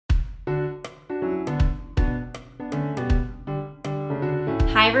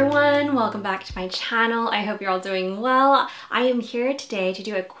Hi everyone, welcome back to my channel. I hope you're all doing well. I am here today to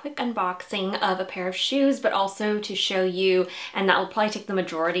do a quick unboxing of a pair of shoes, but also to show you, and that will probably take the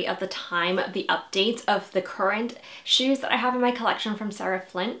majority of the time, the updates of the current shoes that I have in my collection from Sarah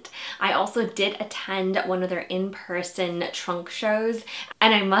Flint. I also did attend one of their in-person trunk shows,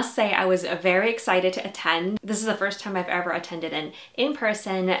 and I must say I was very excited to attend. This is the first time I've ever attended an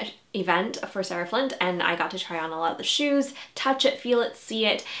in-person event for Sarah Flint, and I got to try on a lot of the shoes, touch it, feel it, see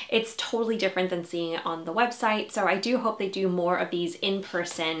it. It's totally different than seeing it on the website, so I do hope they do more of these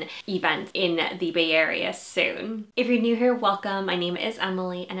in-person events in the Bay Area soon. If you're new here, welcome. My name is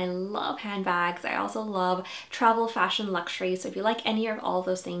Emily and I love handbags. I also love travel, fashion, luxury, so if you like any or all of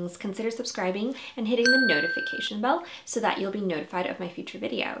those things, consider subscribing and hitting the notification bell so that you'll be notified of my future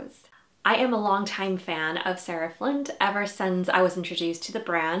videos. I am a longtime fan of Sarah Flint ever since I was introduced to the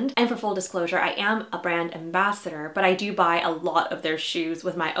brand. And for full disclosure, I am a brand ambassador, but I do buy a lot of their shoes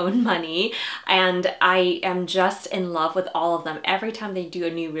with my own money. And I am just in love with all of them. Every time they do a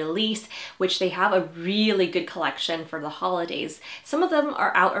new release, which they have a really good collection for the holidays. Some of them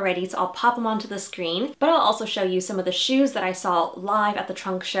are out already, so I'll pop them onto the screen, but I'll also show you some of the shoes that I saw live at the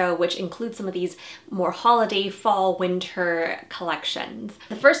trunk show, which include some of these more holiday, fall, winter collections.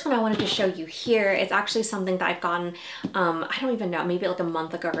 The first one I wanted to show you here is actually something that I've gotten, I don't even know, maybe like a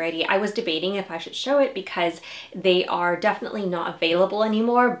month ago already. I was debating if I should show it because they are definitely not available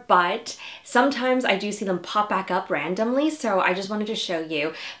anymore, but sometimes I do see them pop back up randomly, so I just wanted to show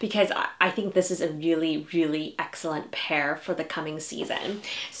you because I think this is a really, really excellent pair for the coming season.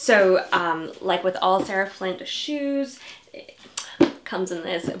 So like with all Sarah Flint shoes, it comes in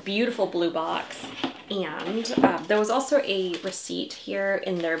this beautiful blue box. And there was also a receipt here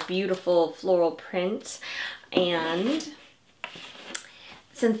in their beautiful floral print. And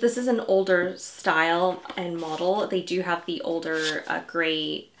since this is an older style and model, they do have the older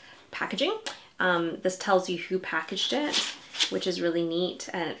gray packaging. This tells you who packaged it, which is really neat.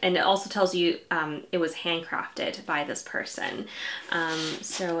 And it also tells you it was handcrafted by this person.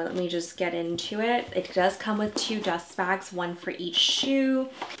 So let me just get into it. It does come with 2 dust bags, one for each shoe.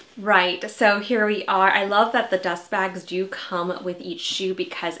 Right, so here we are. I love that the dust bags do come with each shoe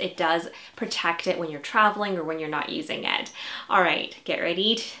because it does protect it when you're traveling or when you're not using it. All right, get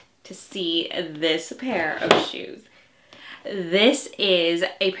ready to see this pair of shoes. This is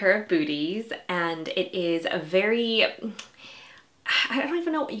a pair of booties, and it is a very, I don't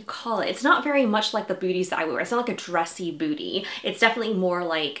even know what you call it. It's not very much like the booties that I wear. It's not like a dressy bootie. It's definitely more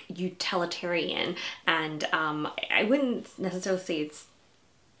like utilitarian, and I wouldn't necessarily say it's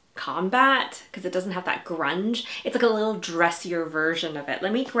combat because it doesn't have that grunge. It's like a little dressier version of it.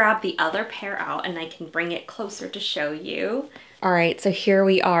 Let me grab the other pair out and I can bring it closer to show you. All right, so here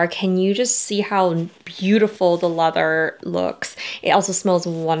we are. Can you just see how beautiful the leather looks? It also smells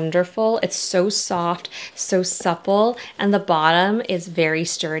wonderful. It's so soft, so supple, and the bottom is very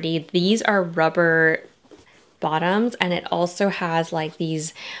sturdy. These are rubber bottoms, and it also has like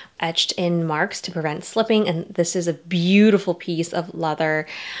these etched in marks to prevent slipping, and this is a beautiful piece of leather.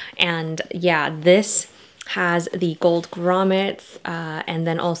 And yeah, this has the gold grommets, and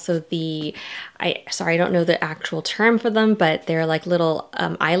then also the, sorry, I don't know the actual term for them, but they're like little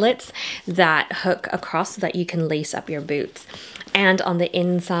eyelets that hook across so that you can lace up your boots. And on the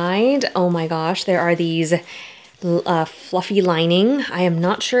inside, oh my gosh, there are these fluffy lining. I am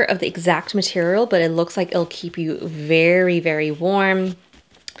not sure of the exact material, but it looks like it'll keep you very, very warm.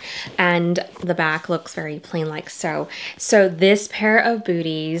 And the back looks very plain like so. So this pair of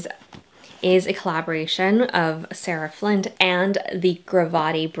booties is a collaboration of Sarah Flint and the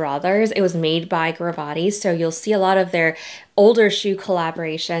Gravati brothers. It was made by Gravati, so you'll see a lot of their older shoe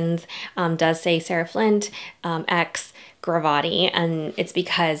collaborations does say Sarah Flint X Gravati, and it's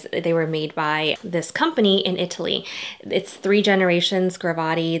because they were made by this company in Italy. It's 3 generations.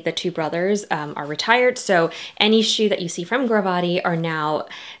 Gravati, the 2 brothers, are retired, so any shoe that you see from Gravati are now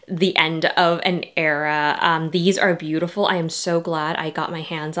the end of an era. These are beautiful. I am so glad I got my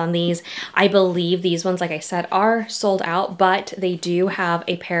hands on these. I believe these ones, like I said, are sold out, but they do have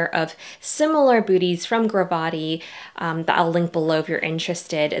a pair of similar booties from Gravati that I'll link below if you're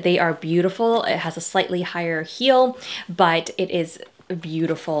interested. They are beautiful. It has a slightly higher heel, but it is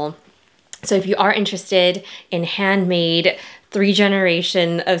beautiful. So if you are interested in handmade 3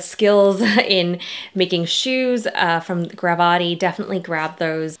 generation of skills in making shoes from Gravati, definitely grab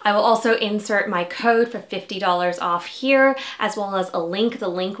those. I will also insert my code for $50 off here, as well as a link. The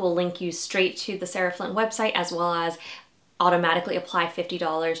link will link you straight to the Sarah Flint website, as well as automatically apply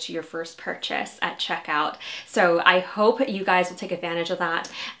 $50 to your first purchase at checkout. So I hope you guys will take advantage of that.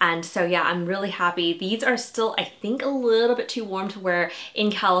 And so yeah, I'm really happy. These are still, I think, a little bit too warm to wear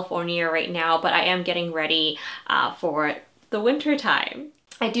in California right now, but I am getting ready for the winter time.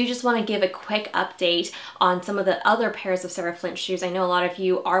 I do just want to give a quick update on some of the other pairs of Sarah Flint shoes. I know a lot of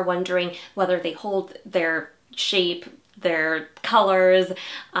you are wondering whether they hold their shape, their colors,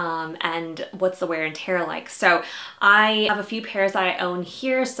 and what's the wear and tear like. So I have a few pairs that I own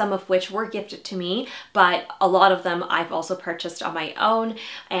here, some of which were gifted to me, but a lot of them I've also purchased on my own.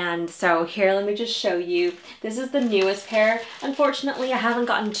 And so here, let me just show you. This is the newest pair. Unfortunately, I haven't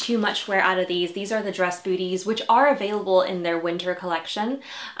gotten too much wear out of these. These are the dress booties, which are available in their winter collection.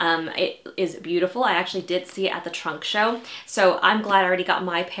 It is beautiful. I actually did see it at the trunk show. So I'm glad I already got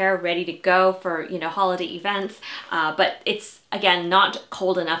my pair ready to go for, you know, holiday events. But it's, again, not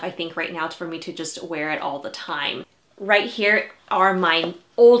cold enough, I think, right now for me to just wear it all the time. Right here are my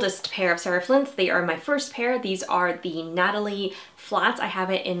oldest pair of Sarah Flints. They are my first pair. These are the Natalie flats. I have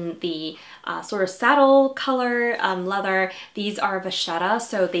it in the sort of saddle color leather. These are Vachetta,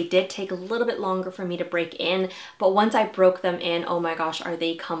 so they did take a little bit longer for me to break in, but once I broke them in, oh my gosh, are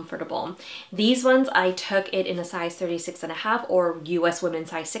they comfortable. These ones, I took it in a size 36.5 or US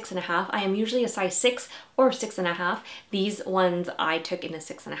women's size 6.5. I am usually a size 6 or 6.5. These ones I took in a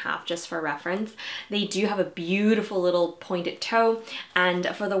 6.5 just for reference. They do have a beautiful little pointed toe, and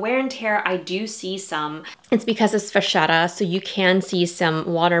for the wear and tear, I do see some. It's because it's Vachetta, so you can see some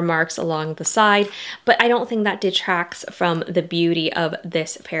watermarks along the side, but I don't think that detracts from the beauty of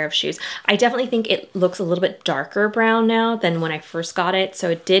this pair of shoes. I definitely think it looks a little bit darker brown now than when I first got it,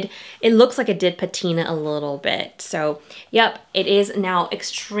 so it looks like it did patina a little bit. So yep, it is now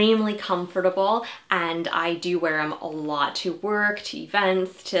extremely comfortable, and I do wear them a lot to work, to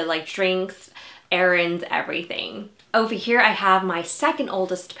events, to like drinks, errands, everything. Over here I have my second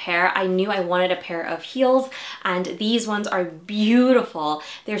oldest pair. I knew I wanted a pair of heels, and these ones are beautiful.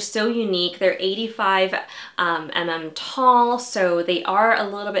 They're so unique. They're 85 mm tall, so they are a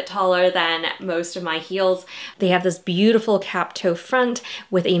little bit taller than most of my heels. They have this beautiful cap toe front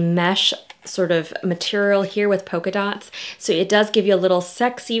with a mesh sort of material here with polka dots. So it does give you a little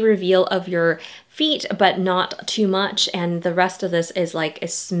sexy reveal of your feet, but not too much. And the rest of this is like a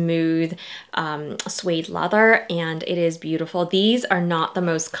smooth suede leather, and it is beautiful. These are not the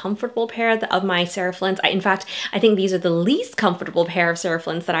most comfortable pair of my Sarah Flints. In fact, I think these are the least comfortable pair of Sarah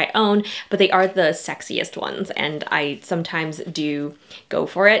Flints that I own, but they are the sexiest ones, and I sometimes do go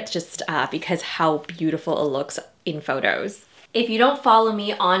for it just because how beautiful it looks in photos. If you don't follow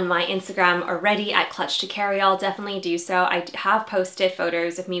me on my Instagram already at Clutch to Carry-All, definitely do so. I have posted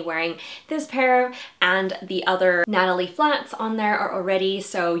photos of me wearing this pair and the other Natalie flats on there already,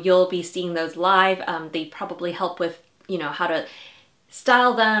 so you'll be seeing those live. They probably help with, you know, how to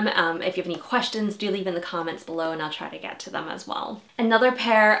style them. If you have any questions, do leave in the comments below and I'll try to get to them as well. Another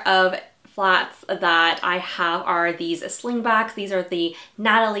pair of flats that I have are these slingbacks. These are the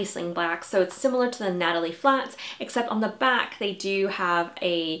Natalie slingbacks. So it's similar to the Natalie flats, except on the back they do have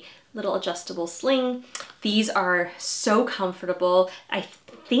a little adjustable sling. These are so comfortable. I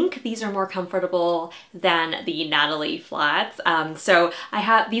think these are more comfortable than the Natalie flats. So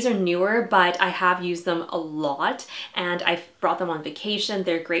these are newer, but I have used them a lot, and I've brought them on vacation.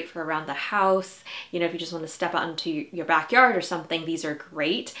 They're great for around the house. You know, if you just want to step out into your backyard or something, these are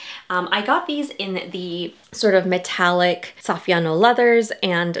great. I got these in the sort of metallic saffiano leathers,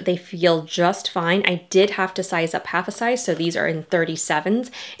 and they feel just fine. I did have to size up half a size, so these are in 37s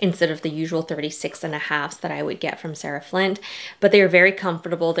instead of the usual 36.5s that I would get from Sarah Flint, but they're very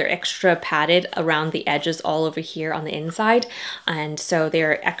comfortable. They're extra padded around the edges all over here on the inside, and so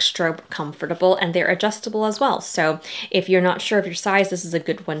they're extra comfortable, and they're adjustable as well. So if you're not sure of your size, this is a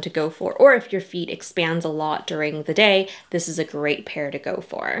good one to go for, or if your feet expands a lot during the day, this is a great pair to go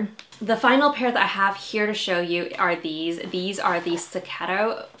for. The final pair that I have here to show you are these. These are the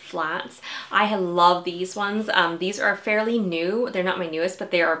Sacchetto flats. I love these ones. These are fairly new. They're not my newest, but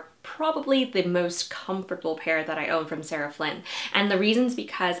they are probably the most comfortable pair that I own from Sarah Flint. And the reason's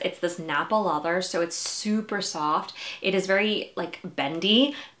because it's this Napa leather, so it's super soft. It is very like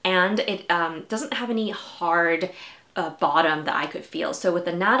bendy, and it doesn't have any hard bottom that I could feel. So with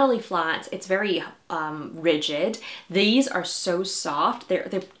the Natalie flats, it's very rigid. These are so soft.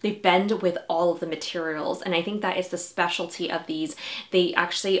 They bend with all of the materials, and I think that is the specialty of these. They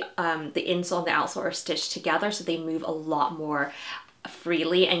actually, the insole and the outsole are stitched together, so they move a lot more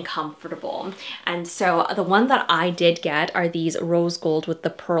freely and comfortable. And so the one that I did get are these rose gold with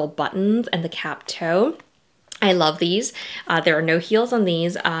the pearl buttons and the cap toe. I love these. There are no heels on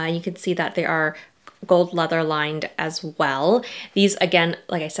these. You can see that they are gold leather lined as well. These, again,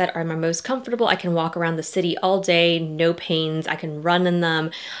 like I said, are my most comfortable. I can walk around the city all day, no pains. I can run in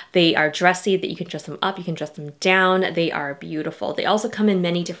them. They are dressy, that you can dress them up, you can dress them down. They are beautiful. They also come in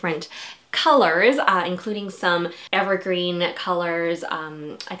many different colors, including some evergreen colors,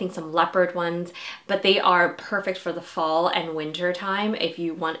 I think some leopard ones, but they are perfect for the fall and winter time if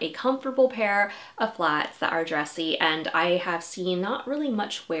you want a comfortable pair of flats that are dressy. And I have seen not really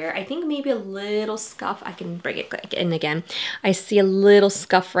much wear. I think maybe a little scuff. I can bring it in again. I see a little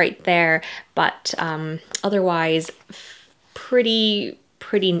scuff right there, but otherwise pretty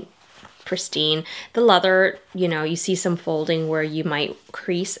pristine. The leather, you know, you see some folding where you might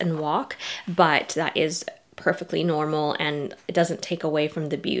crease and walk, but that is perfectly normal and it doesn't take away from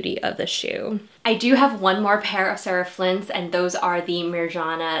the beauty of the shoe. I do have one more pair of Sarah Flint's, and those are the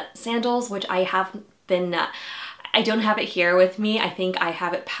Mirjana sandals, which I have been, I don't have it here with me. I think I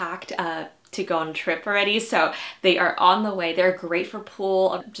have it packed to go on a trip already, so they are on the way. They're great for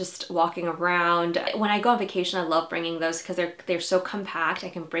pool, just walking around. When I go on vacation, I love bringing those because they're so compact. I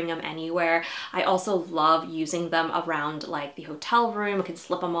can bring them anywhere. I also love using them around like the hotel room. I can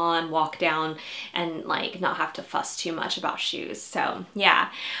slip them on, walk down, and like not have to fuss too much about shoes. So yeah,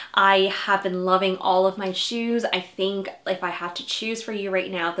 I have been loving all of my shoes. I think if I had to choose for you right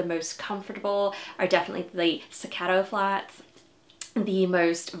now, the most comfortable are definitely the Sacchetto flats. The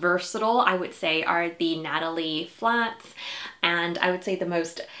most versatile, I would say, are the Natalie flats, and I would say the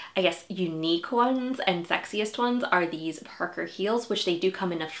most, I guess, unique ones and sexiest ones are these Parker heels, which they do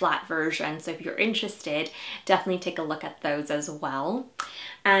come in a flat version, so if you're interested, definitely take a look at those as well.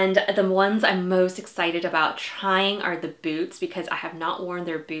 And the ones I'm most excited about trying are the boots, because I have not worn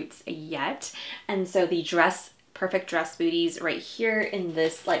their boots yet, and so the perfect dress booties right here in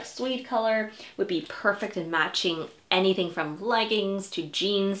this like suede color would be perfect in matching anything from leggings to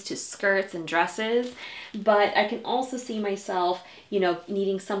jeans to skirts and dresses. But I can also see myself, you know,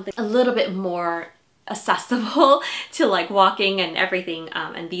 needing something a little bit more accessible to like walking and everything,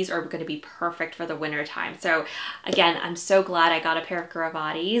 and these are going to be perfect for the winter time. So again, I'm so glad I got a pair of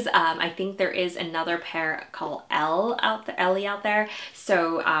Gravatis. I think there is another pair called Ellie out there,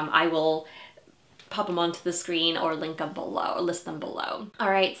 so I will pop them onto the screen or link them below or list them below. All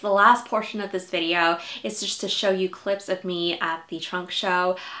right, so the last portion of this video is just to show you clips of me at the trunk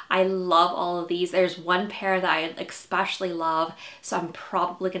show. I love all of these. There's one pair that I especially love, so I'm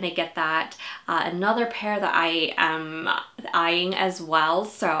probably gonna get that. Another pair that I am eyeing as well,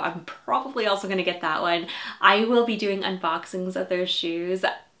 so I'm probably also gonna get that one. I will be doing unboxings of those shoes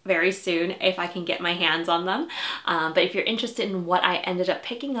very soon if I can get my hands on them. But if you're interested in what I ended up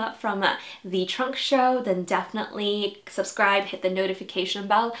picking up from the trunk show, then definitely subscribe, hit the notification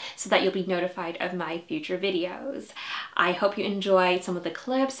bell so that you'll be notified of my future videos. I hope you enjoyed some of the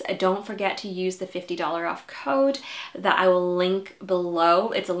clips. Don't forget to use the $50 off code that I will link below.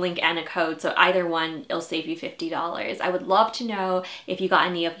 It's a link and a code, so either one, it'll save you $50. I would love to know if you got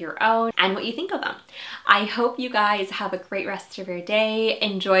any of your own and what you think of them. I hope you guys have a great rest of your day.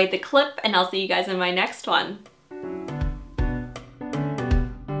 Enjoy the clip, and I'll see you guys in my next one.